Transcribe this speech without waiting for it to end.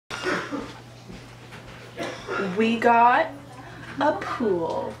We got a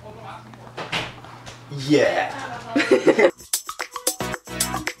pool. Yeah.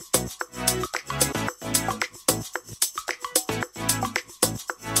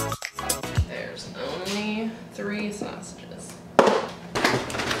 There's only 3 sausages.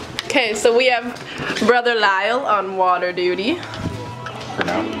 Okay, so we have Brother Lyle on water duty. For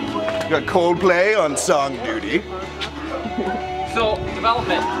now. We got Coldplay on song duty. So,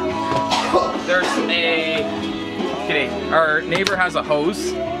 development. There's our neighbor has a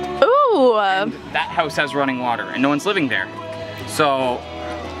hose. Ooh! And that house has running water, and no one's living there. So,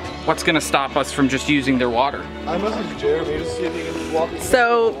 what's gonna stop us from just using their water? I messaged Jeremy to see if he can walk.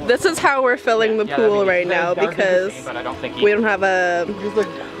 So, this is how we're filling the pool right now because we don't have a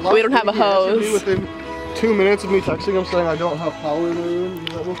hose. Within 2 minutes of me texting him saying I don't have power in the room,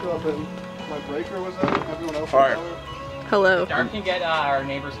 I woke up and my breaker was out. Everyone else had power. Hello. Dark can get our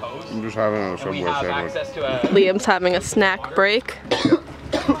neighbor's hose. I'm just having a we have access to a... Liam's having a snack break.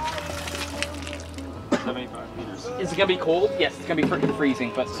 75 meters. Is it gonna be cold? Yes, it's gonna be freaking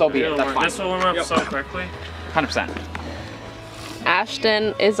freezing, but so be it. That's fine. This will warm up so quickly. 100%.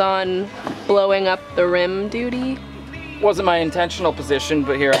 Ashton is on blowing up the rim duty. Wasn't my intentional position,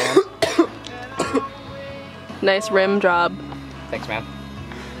 but here I am. Nice rim job. Thanks, man.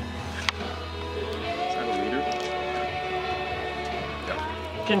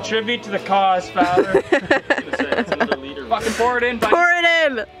 Contribute to the cause, Father. Fucking pour it in, buddy. Pour it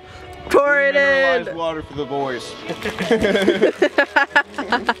in! Pour it in! Water for the boys.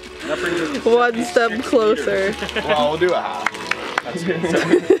 One step closer. Well, we'll do a half. That's good.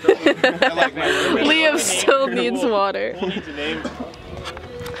 Liam still needs water.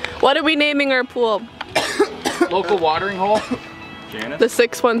 What are we naming our pool? Local watering hole. Janice? The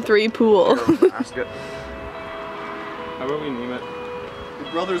 613 pool. Ask it. How about we name it?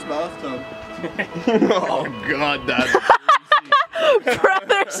 Brother's bathtub. Oh god, that's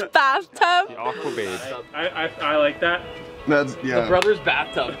Brother's bathtub? The aqua babe. I like that. That's The brother's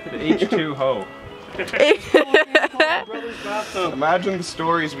bathtub. The H2 ho. Brother's bathtub. Imagine the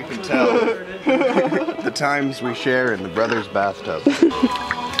stories we can tell. The times we share in the brother's bathtub.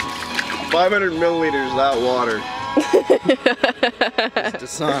 500 milliliters of that water. It's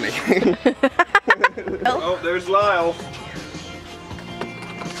Dasani. Oh, there's Lyle.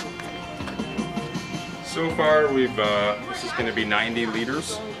 So far, we've this is going to be 90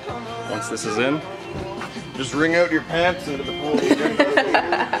 liters. Once this is in, Just wring out your pants into the pool.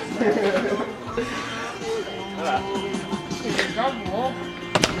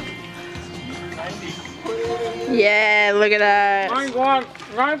 Yeah, look at that.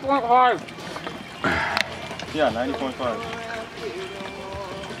 9.5. yeah, 90.5.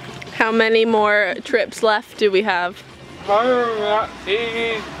 How many more trips left do we have?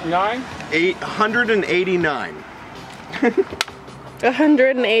 89. 889.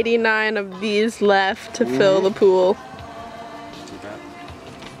 189 of these left to fill the pool.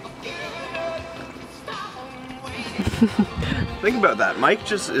 Think about that. Mike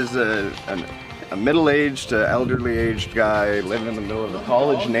just is a middle-aged, elderly-aged guy living in the middle of a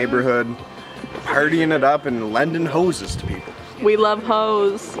college neighborhood, partying it up and lending hoses to people. We love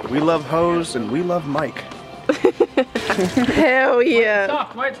hose. We love hose and we love Mike. Hell yeah.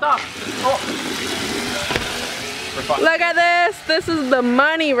 Stop. Oh. Look at this. This is the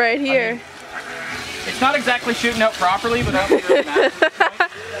money right here. It's not exactly shooting out properly, but that'll be really nice.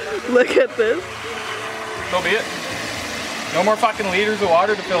 Look at this. So be it. No more fucking liters of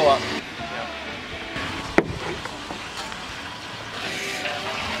water to fill up.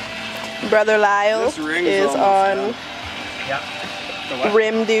 Brother Lyle is on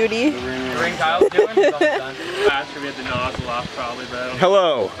rim duty. The ring Kyle's doing is almost done. After we had the nozzle off, probably, but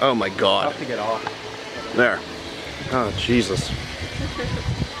Hello. Oh my god. Tough to get off. There. Oh, Jesus.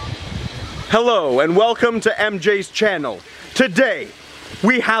 Hello and welcome to MJ's channel. Today,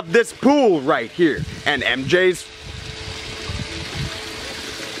 we have this pool right here. And MJ's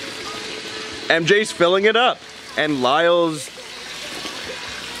filling it up. And Lyle's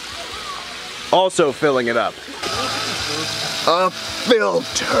also filling it up. A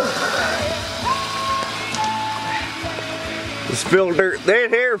filter. This filter,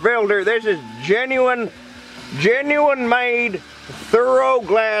 this is genuine made, thorough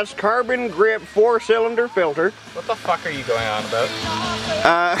glass, carbon grip, 4-cylinder filter. What the fuck are you going on about?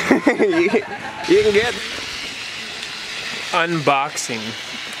 You can get unboxing.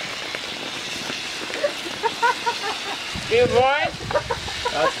 Dude, boy.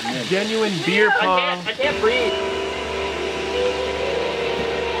 That's genuine beer pong. I can't breathe.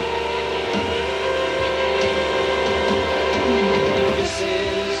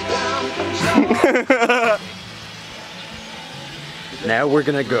 Now we're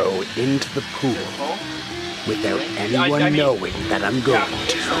gonna go into the pool without anyone knowing that I'm going to.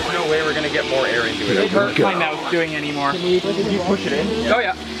 There's no way we're gonna get more air into it. It hurt my mouth doing anymore. Did you push it in? Oh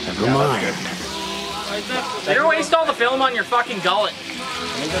yeah. Never mind. You're gonna waste all the film on your fucking gullet.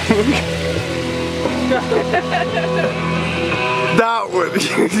 That would.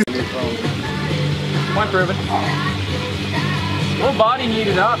 Come on, prove it. Whole body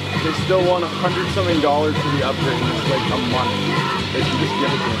needed up. They still want $100-something for the upgrade. It's like a month. They should just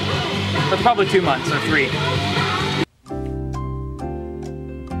give it to me. That's probably 2 months or 3.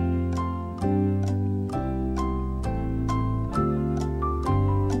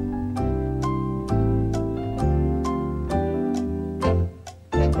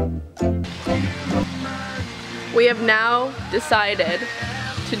 We have now decided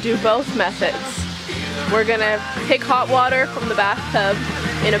to do both methods. We're gonna take hot water from the bathtub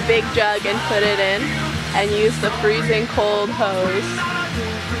in a big jug and put it in, and use the freezing cold hose.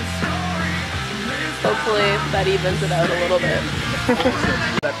 Hopefully that evens it out a little bit.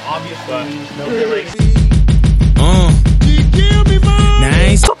 That obviously no feelings.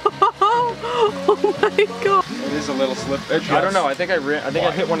 Nice. Oh my god. It is a little slip. I don't know. I think I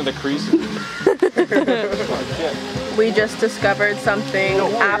hit one of the creases. We just discovered something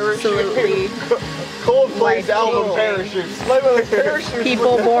absolutely Coldplay's album Parachutes.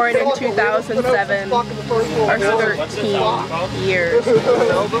 people born in 2007 are 13 years. Look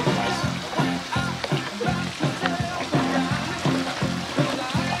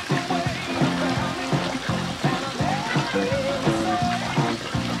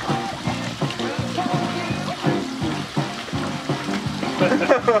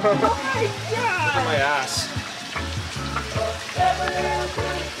at my ass.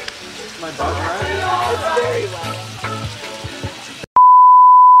 My butt, right? It's very wet.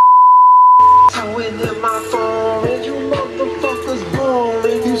 Towing in my phone, and you motherfuckers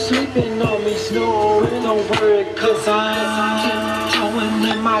boring. You sleeping on me, snoring. Don't worry, cause I keep towing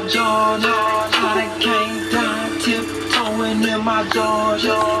in my jaw. I can't die, tiptoeing in my jaw.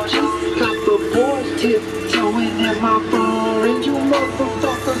 Got the boy tiptoeing in my phone, and you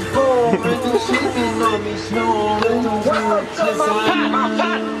motherfuckers boring. You sleeping on me, snoring. Don't worry, cause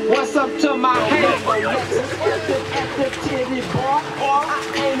what's up to my head? I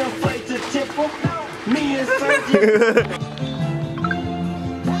ain't afraid to tipple. Me and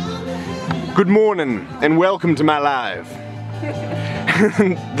Good morning and welcome to my live.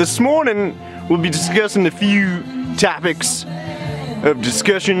 This morning we'll be discussing a few topics of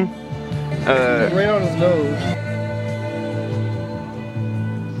discussion. Right on his nose.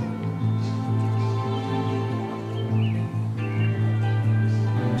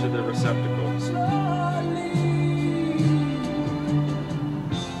 To the receptacles.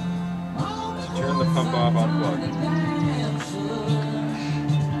 Turn the pump off, unplug.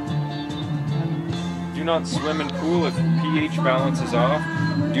 Do not swim in pool if pH balance is off.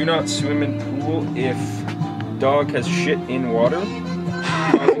 Do not swim in pool if dog has shit in water.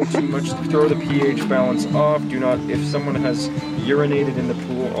 Causing too much to throw the pH balance off. Do not, if someone has urinated in the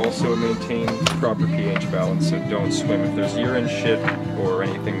pool, also maintain proper pH balance. So don't swim if there's urine, shit, or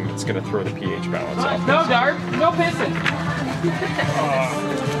anything that's gonna throw the pH balance off. No, Dark. No pissing.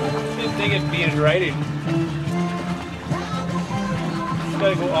 This thing is being writing. You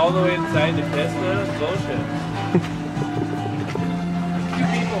gotta go all the way inside to piss now? It's bullshit. 2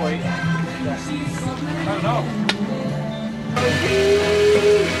 people wait. I don't know.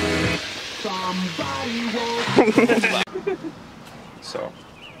 So,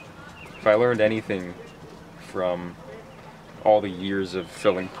 if I learned anything from all the years of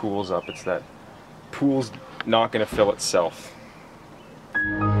filling pools up, it's that pool's not gonna fill itself.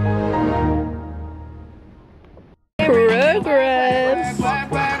 Progress.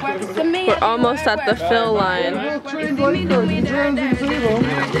 We're almost at the fill line.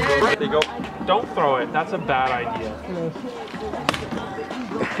 They go, don't throw it. That's a bad idea.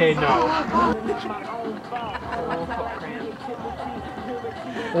 Okay, no.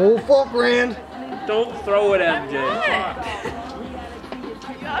 Oh fuck, Rand. Don't throw it, MJ.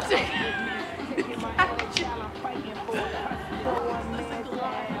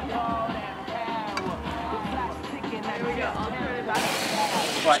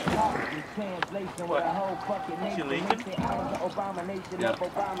 What? She leaking? Yeah.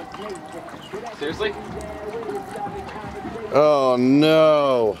 Seriously? Oh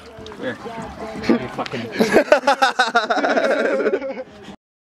no. Here.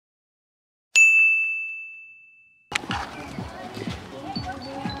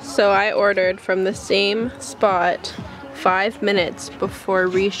 So I ordered from the same spot 5 minutes before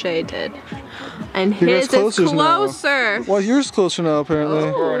Riche did. And his is closer. Well, yours is closer now,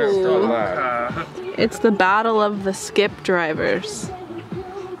 apparently. Oh. It's the battle of the skip drivers.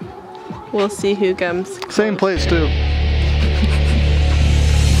 We'll see who comes closer. Same place, too.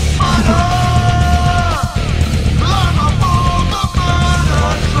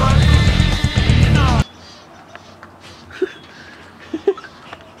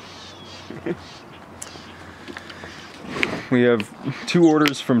 We have 2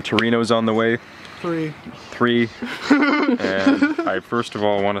 orders from Torino's on the way. 3. And I first of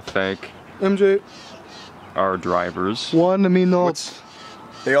all want to thank MJ. Our drivers. 1 notes.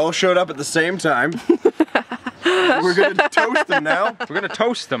 They all showed up at the same time. We're gonna toast them now. We're gonna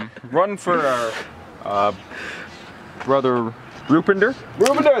toast them. Run for our brother Rupinder.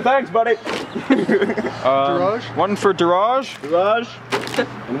 Rupinder, thanks, buddy. Duraj? 1 for Duraj.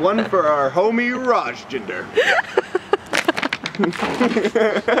 And 1 for our homie Rajjinder.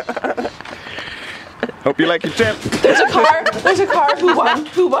 Hope you like your tip. There's a car who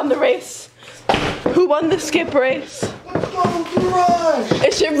won the race. Who won the skip race?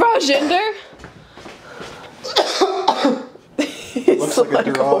 Is it Rajjinder? Looks like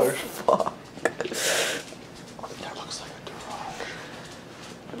a Duraj. Fuck. That looks like a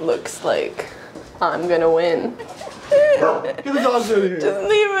Duraj. Looks like I'm gonna win. Get the dogs out of here. Just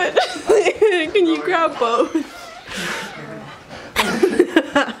leave it. Can you grab both?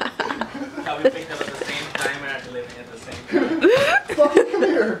 How we picked up at the same time and are living at the same time. Fucking come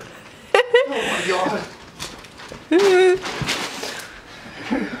here. Oh my god.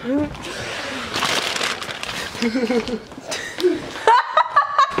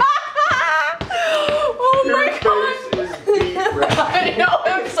 Oh my god. I know,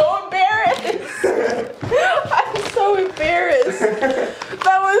 I'm so embarrassed. I'm so embarrassed.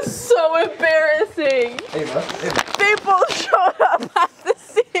 That was so embarrassing. They both showed up at the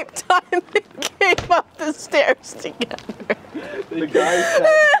same time and came up the stairs together. The guy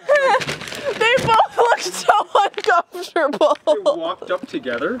They both looked so uncomfortable. They walked up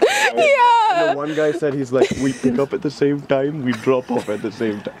together. Yeah. The one guy said he's like, we pick up at the same time, we drop off at the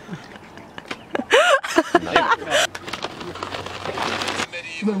same time.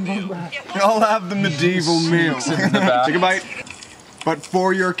 I'll have the medieval meal. Take a bite. But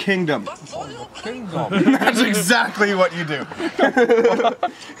for your kingdom. That's exactly what you do.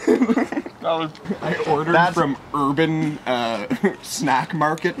 I ordered from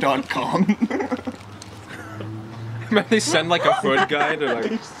urbansnackmarket.com. They send like a food guy to like.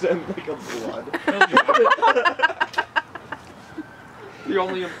 They send like a blood. The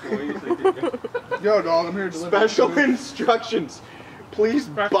only employees they can get. Yo, dog, I'm here to deliver. Special instructions. Please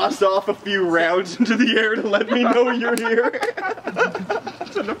bust off a few rounds into the air to let me know you're here.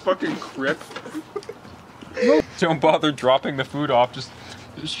 Send a fucking crypt. Don't bother dropping the food off. Just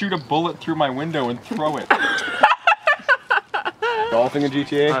shoot a bullet through my window and throw it. Golfing in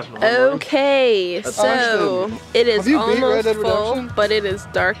GTA? Okay, so it is almost full, but it is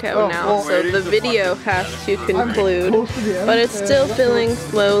dark out now, so the video has to conclude. But it's still filling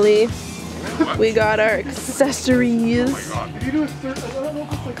slowly. We got our accessories.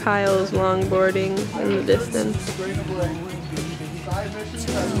 Kyle's longboarding in the distance.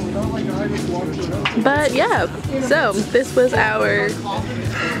 But yeah, so this was our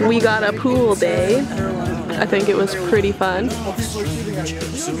we got a pool day. I think it was pretty fun.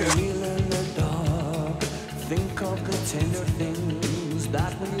 Think of the tender things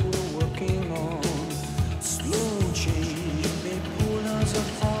that we were working on. Slow change may pull us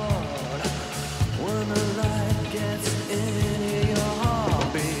apart. When the light gets in your heart,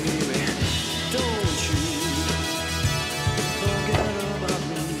 baby, don't you forget about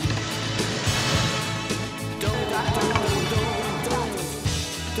me. Don't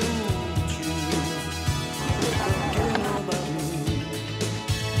you forget about me.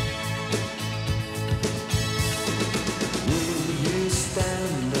 Will you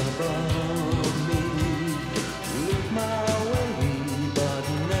stand above me? Look my way, but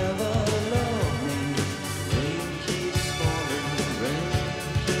never love me. Rain keeps falling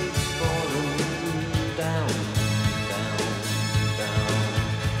down, down, down.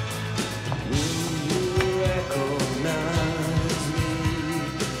 Will you recognize me?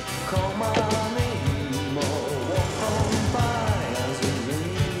 Call my name or walk on by as the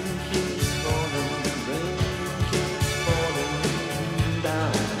rain keeps falling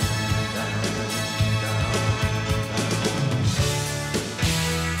down, down, down.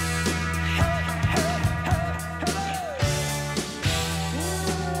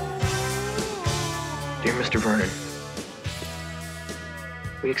 Dear Mr. Vernon,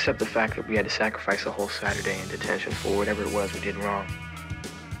 we accept the fact that we had to sacrifice a whole Saturday in detention for whatever it was we did wrong.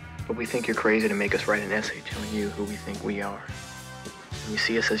 But we think you're crazy to make us write an essay telling you who we think we are. And you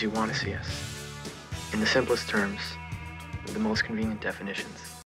see us as you want to see us. In the simplest terms, with the most convenient definitions.